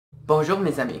Bonjour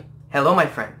mes amis. Hello my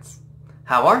friends.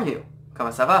 How are you?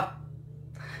 Comment ça va?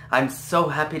 I'm so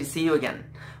happy to see you again.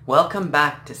 Welcome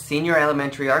back to Senior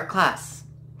Elementary Art class.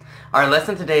 Our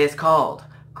lesson today is called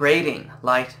Grading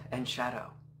Light and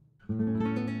Shadow.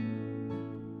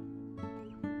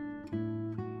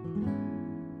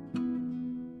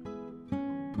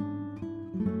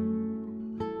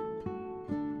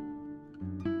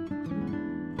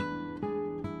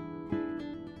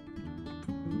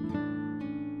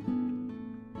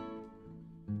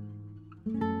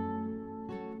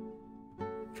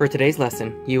 For today's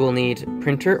lesson, you will need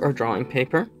printer or drawing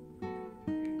paper,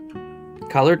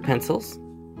 colored pencils,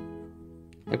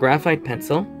 a graphite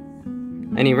pencil,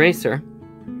 an eraser,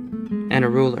 and a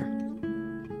ruler.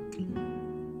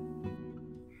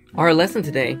 Our lesson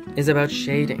today is about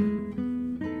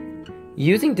shading.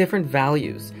 Using different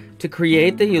values to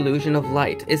create the illusion of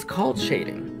light is called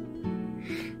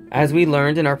shading. As we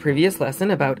learned in our previous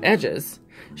lesson about edges,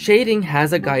 shading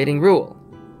has a guiding rule,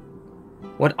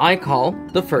 what I call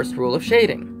the first rule of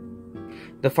shading.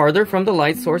 The farther from the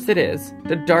light source it is,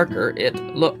 the darker it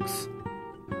looks.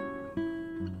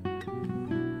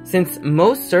 Since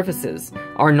most surfaces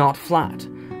are not flat,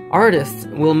 artists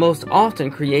will most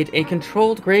often create a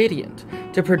controlled gradient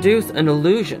to produce an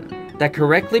illusion that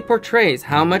correctly portrays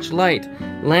how much light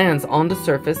lands on the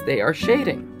surface they are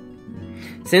shading.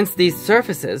 Since these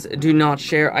surfaces do not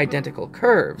share identical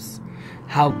curves,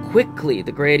 how quickly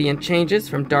the gradient changes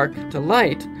from dark to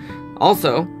light,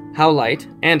 also how light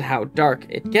and how dark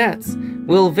it gets,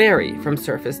 will vary from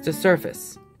surface to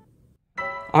surface.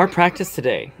 Our practice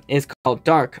today is called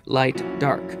dark, light,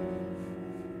 dark.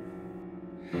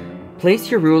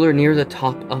 Place your ruler near the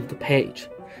top of the page.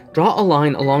 Draw a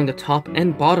line along the top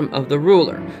and bottom of the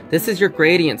ruler. This is your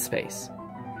gradient space.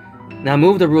 Now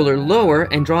move the ruler lower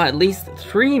and draw at least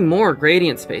 3 more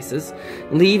gradient spaces,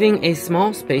 leaving a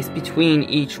small space between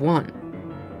each one.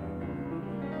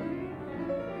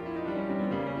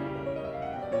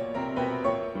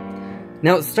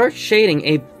 Now start shading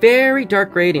a very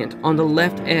dark gradient on the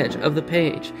left edge of the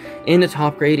page in the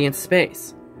top gradient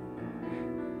space.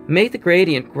 Make the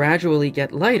gradient gradually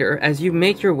get lighter as you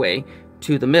make your way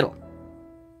to the middle.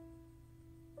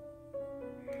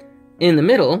 In the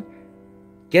middle,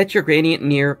 get your gradient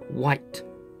near white.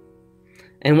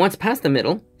 And once past the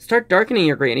middle, start darkening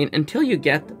your gradient until you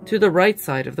get to the right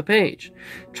side of the page.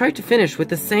 Try to finish with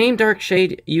the same dark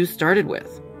shade you started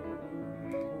with.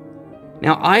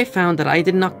 Now I found that I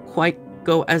did not quite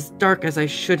go as dark as I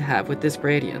should have with this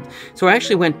gradient. So I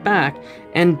actually went back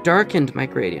and darkened my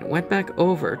gradient, went back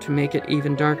over to make it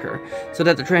even darker so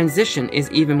that the transition is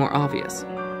even more obvious.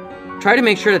 Try to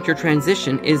make sure that your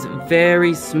transition is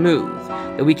very smooth,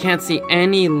 that we can't see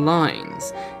any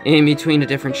lines in between the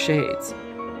different shades.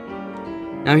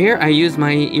 Now here I use my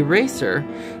eraser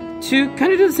to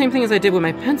kind of do the same thing as I did with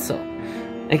my pencil,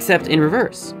 except in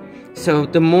reverse. So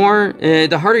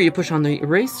the harder you push on the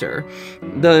eraser,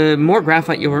 the more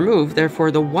graphite you'll remove,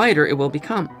 therefore the whiter it will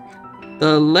become.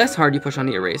 The less hard you push on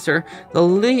the eraser, the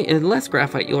less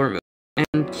graphite you'll remove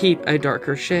and keep a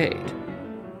darker shade.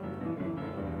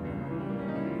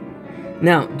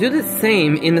 Now, do the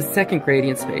same in the second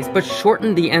gradient space, but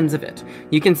shorten the ends of it.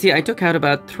 You can see I took out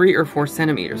about 3 or 4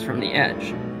 centimeters from the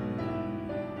edge.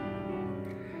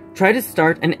 Try to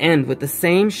start and end with the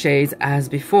same shades as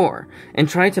before, and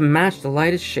try to match the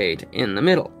lightest shade in the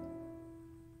middle.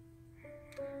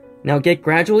 Now get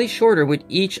gradually shorter with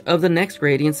each of the next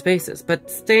gradient spaces,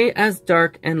 but stay as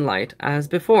dark and light as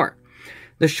before.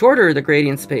 The shorter the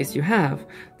gradient space you have,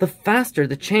 the faster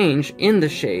the change in the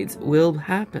shades will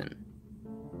happen.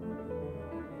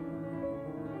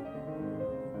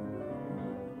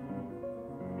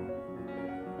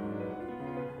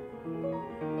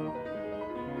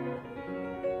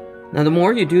 Now, the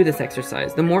more you do this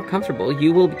exercise, the more comfortable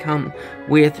you will become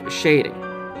with shading.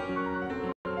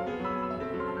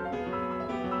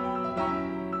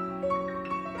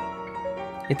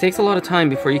 It takes a lot of time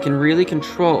before you can really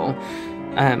control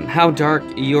how dark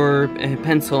your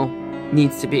pencil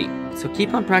needs to be. So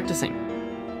keep on practicing.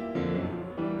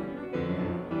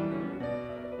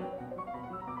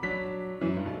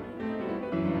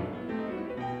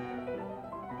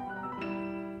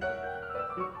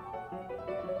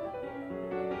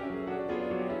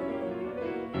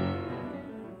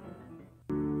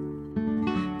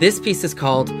 This piece is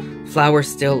called Flower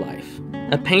Still Life,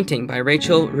 a painting by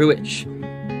Rachel Ruich,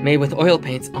 made with oil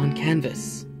paints on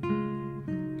canvas.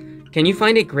 Can you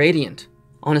find a gradient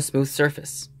on a smooth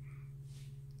surface?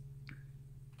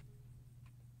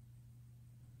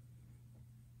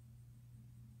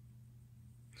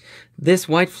 This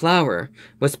white flower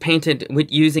was painted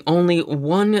with using only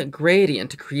one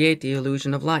gradient to create the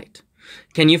illusion of light.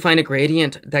 Can you find a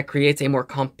gradient that creates a more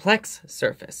complex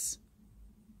surface?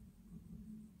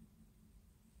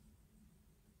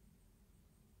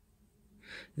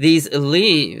 These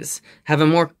leaves have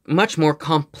a much more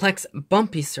complex,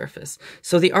 bumpy surface,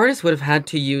 so the artist would have had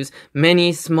to use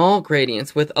many small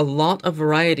gradients with a lot of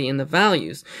variety in the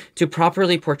values to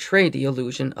properly portray the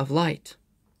illusion of light.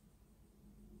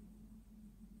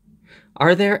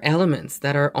 Are there elements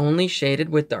that are only shaded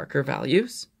with darker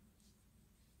values?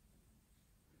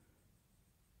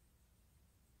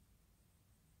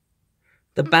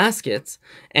 The baskets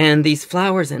and these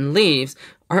flowers and leaves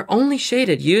are only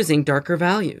shaded using darker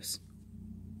values.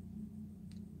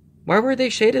 Why were they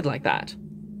shaded like that?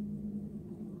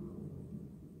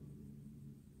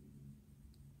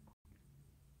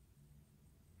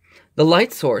 The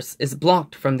light source is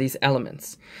blocked from these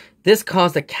elements. This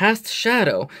caused a cast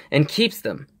shadow and keeps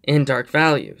them in dark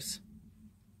values.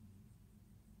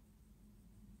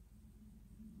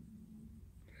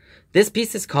 This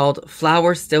piece is called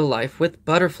Flower Still Life with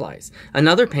Butterflies,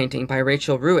 another painting by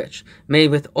Rachel Ruich, made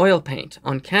with oil paint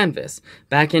on canvas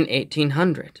back in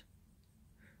 1800.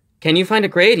 Can you find a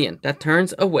gradient that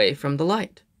turns away from the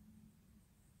light?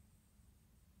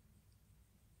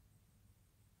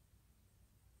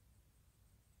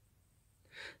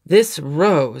 This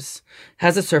rose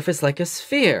has a surface like a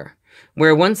sphere,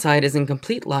 where one side is in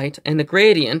complete light and the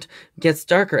gradient gets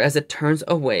darker as it turns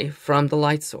away from the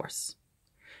light source.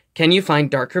 Can you find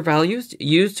darker values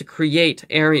used to create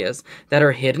areas that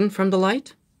are hidden from the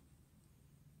light?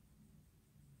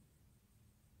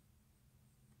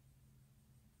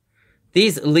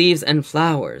 These leaves and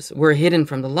flowers were hidden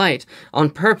from the light on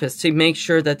purpose to make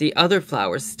sure that the other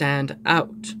flowers stand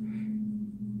out.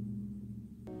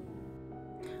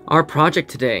 Our project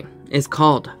today is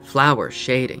called Flower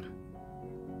Shading.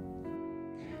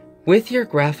 With your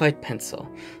graphite pencil,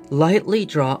 lightly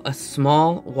draw a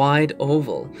small, wide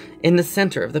oval in the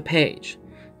center of the page.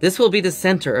 This will be the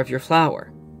center of your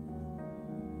flower.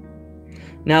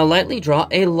 Now lightly draw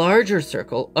a larger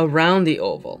circle around the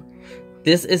oval.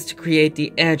 This is to create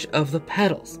the edge of the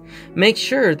petals. Make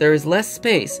sure there is less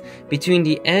space between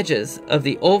the edges of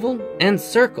the oval and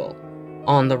circle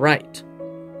on the right.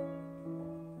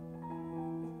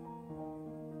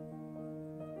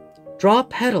 Draw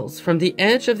petals from the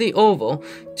edge of the oval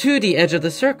to the edge of the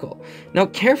circle. Now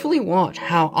carefully watch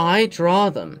how I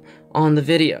draw them on the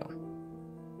video.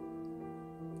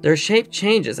 Their shape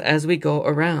changes as we go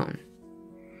around.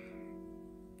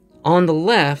 On the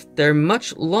left, they're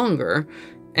much longer,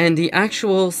 and the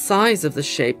actual size of the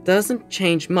shape doesn't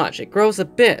change much. It grows a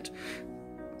bit,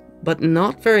 but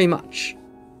not very much.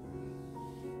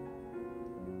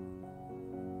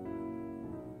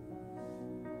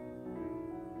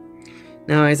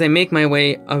 Now, as I make my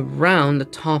way around the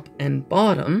top and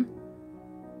bottom,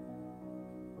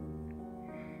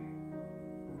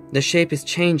 the shape is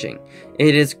changing.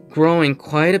 It is growing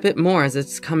quite a bit more as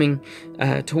it's coming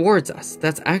towards us.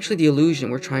 That's actually the illusion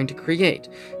we're trying to create.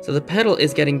 So the petal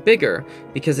is getting bigger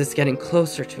because it's getting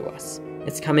closer to us.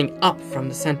 It's coming up from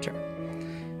the center.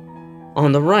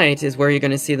 On the right is where you're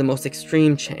going to see the most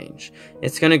extreme change.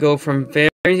 It's going to go from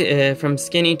from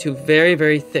skinny to very,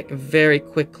 very thick very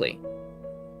quickly.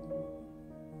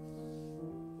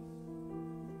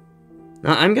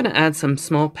 Now I'm going to add some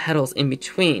small petals in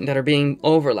between that are being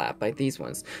overlapped by these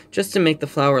ones, just to make the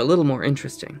flower a little more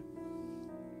interesting.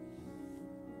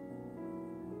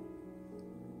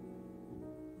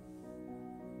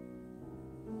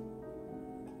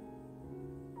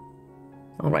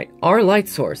 Alright, our light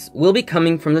source will be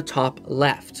coming from the top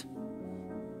left.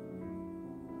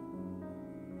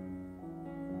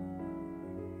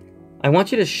 I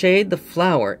want you to shade the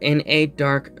flower in a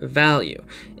dark value.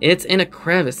 It's in a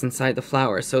crevice inside the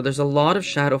flower, so there's a lot of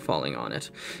shadow falling on it,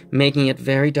 making it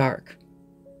very dark.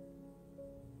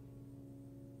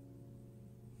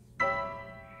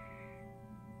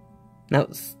 Now,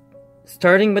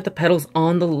 starting with the petals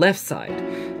on the left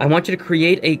side, I want you to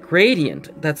create a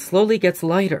gradient that slowly gets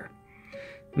lighter.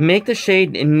 Make the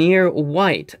shade near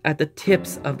white at the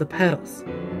tips of the petals.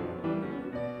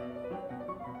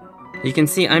 You can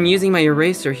see I'm using my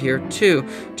eraser here too,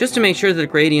 just to make sure that the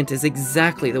gradient is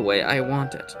exactly the way I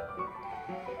want it.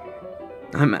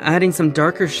 I'm adding some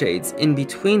darker shades in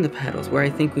between the petals where I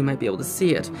think we might be able to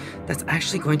see it. That's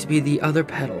actually going to be the other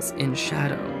petals in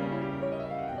shadow.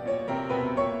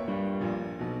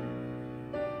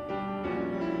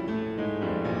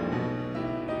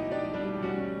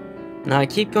 Now I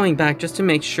keep going back just to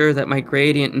make sure that my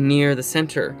gradient near the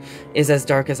center is as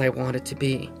dark as I want it to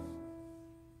be.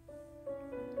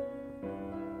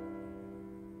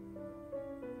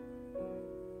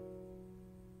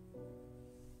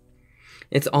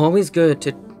 It's always good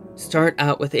to start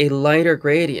out with a lighter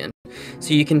gradient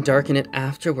so you can darken it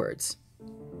afterwards.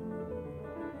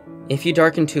 If you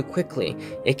darken too quickly,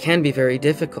 it can be very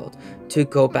difficult to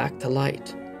go back to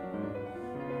light.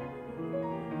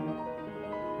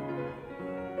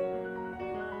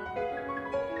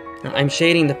 Now, I'm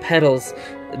shading the petals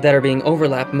that are being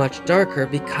overlapped much darker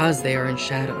because they are in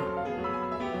shadow.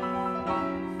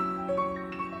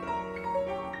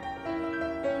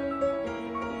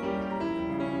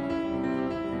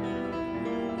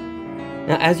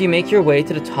 Now, as you make your way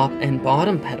to the top and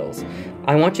bottom petals,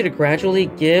 I want you to gradually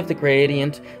give the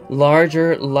gradient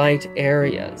larger light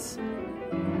areas.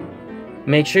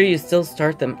 Make sure you still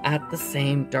start them at the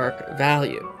same dark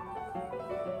value.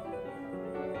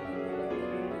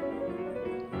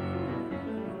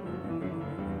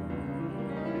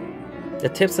 The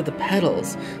tips of the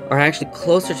petals are actually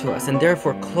closer to us and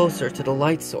therefore closer to the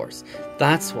light source.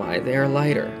 That's why they are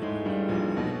lighter.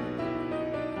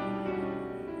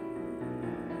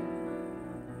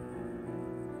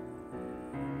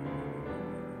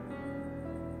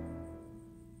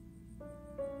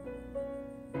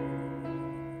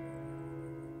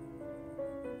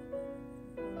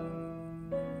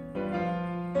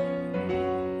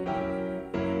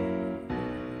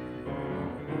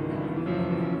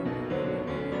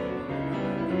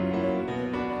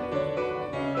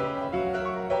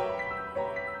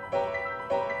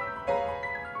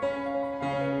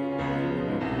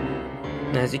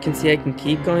 And as you can see, I can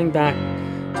keep going back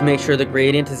to make sure the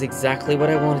gradient is exactly what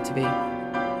I want it to be.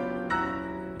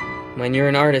 When you're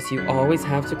an artist, you always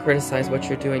have to criticize what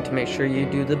you're doing to make sure you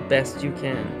do the best you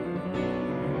can.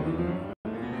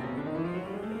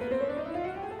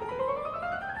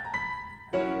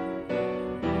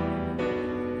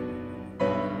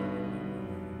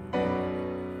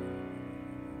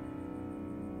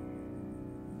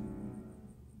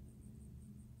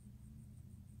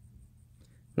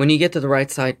 When you get to the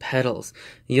right side petals,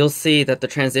 you'll see that the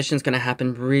transition is going to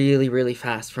happen really, really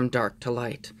fast from dark to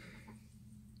light.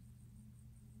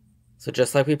 So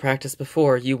just like we practiced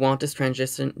before, you want this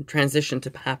transition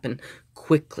to happen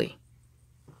quickly.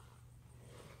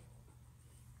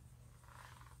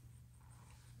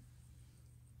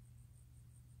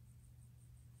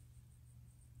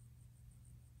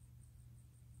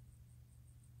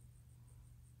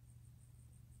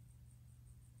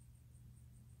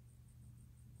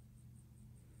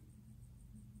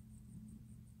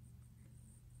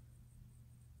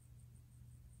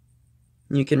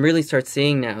 You can really start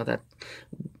seeing now that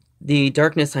the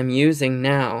darkness I'm using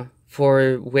now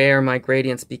for where my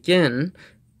gradients begin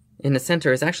in the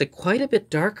center is actually quite a bit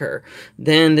darker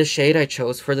than the shade I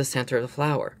chose for the center of the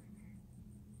flower.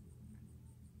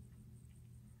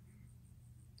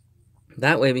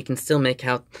 That way we can still make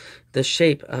out the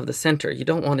shape of the center. You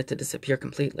don't want it to disappear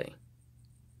completely.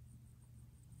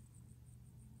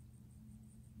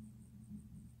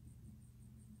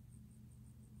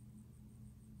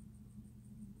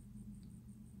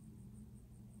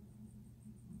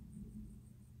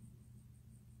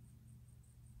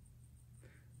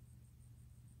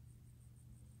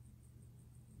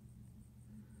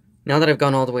 Now that I've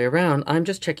gone all the way around, I'm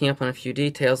just checking up on a few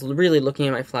details, really looking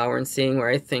at my flower and seeing where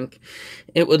I think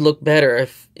it would look better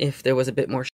if there was a bit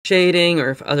more shading or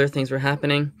if other things were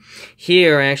happening.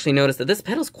 Here, I actually noticed that this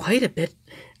petal's quite a bit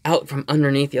out from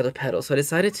underneath the other petal, so I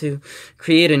decided to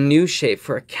create a new shape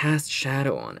for a cast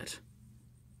shadow on it.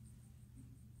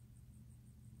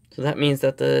 So that means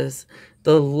that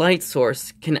the light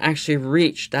source can actually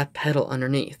reach that petal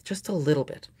underneath, just a little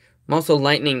bit. I'm also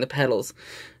lightening the petals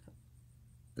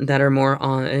that are more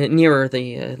nearer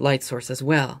the light source as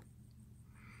well.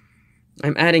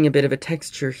 I'm adding a bit of a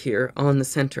texture here on the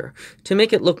center to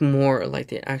make it look more like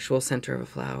the actual center of a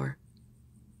flower.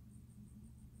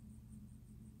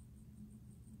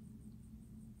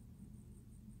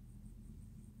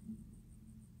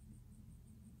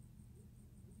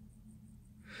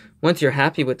 Once you're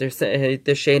happy with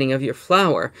the shading of your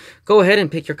flower, go ahead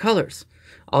and pick your colors.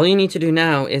 All you need to do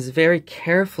now is very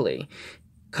carefully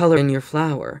color in your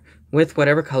flower with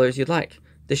whatever colors you'd like.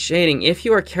 The shading, if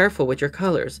you are careful with your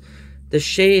colors, the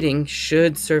shading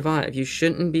should survive. You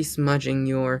shouldn't be smudging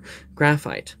your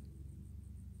graphite.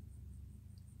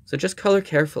 So just color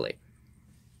carefully,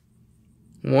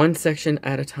 one section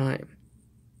at a time.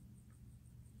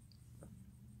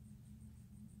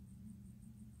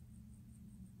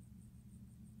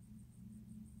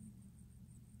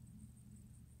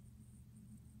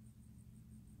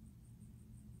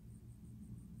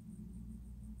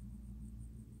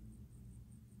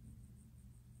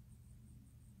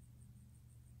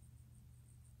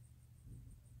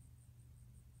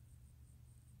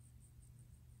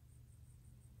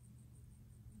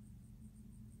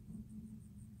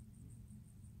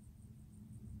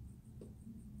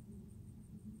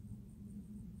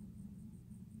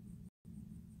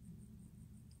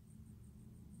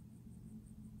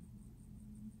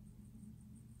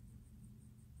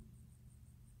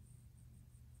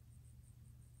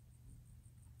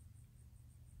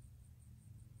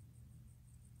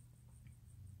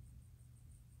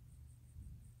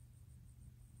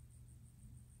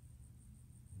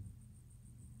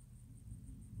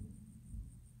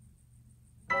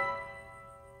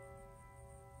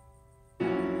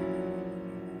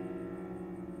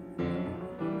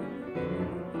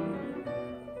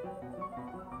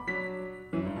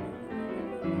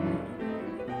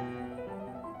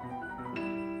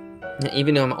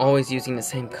 Even though I'm always using the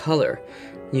same color,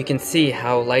 you can see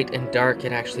how light and dark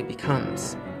it actually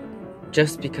becomes,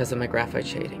 just because of my graphite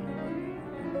shading.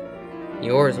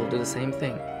 Yours will do the same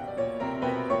thing.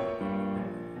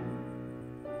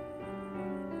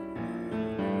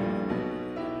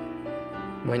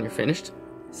 When you're finished,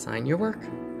 sign your work.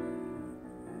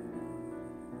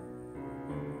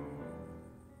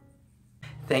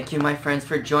 Thank you, my friends,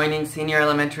 for joining Senior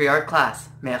Elementary Art class.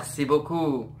 Merci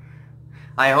beaucoup.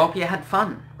 I hope you had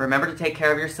fun. Remember to take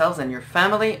care of yourselves and your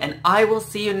family, and I will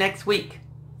see you next week.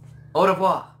 Au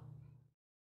revoir.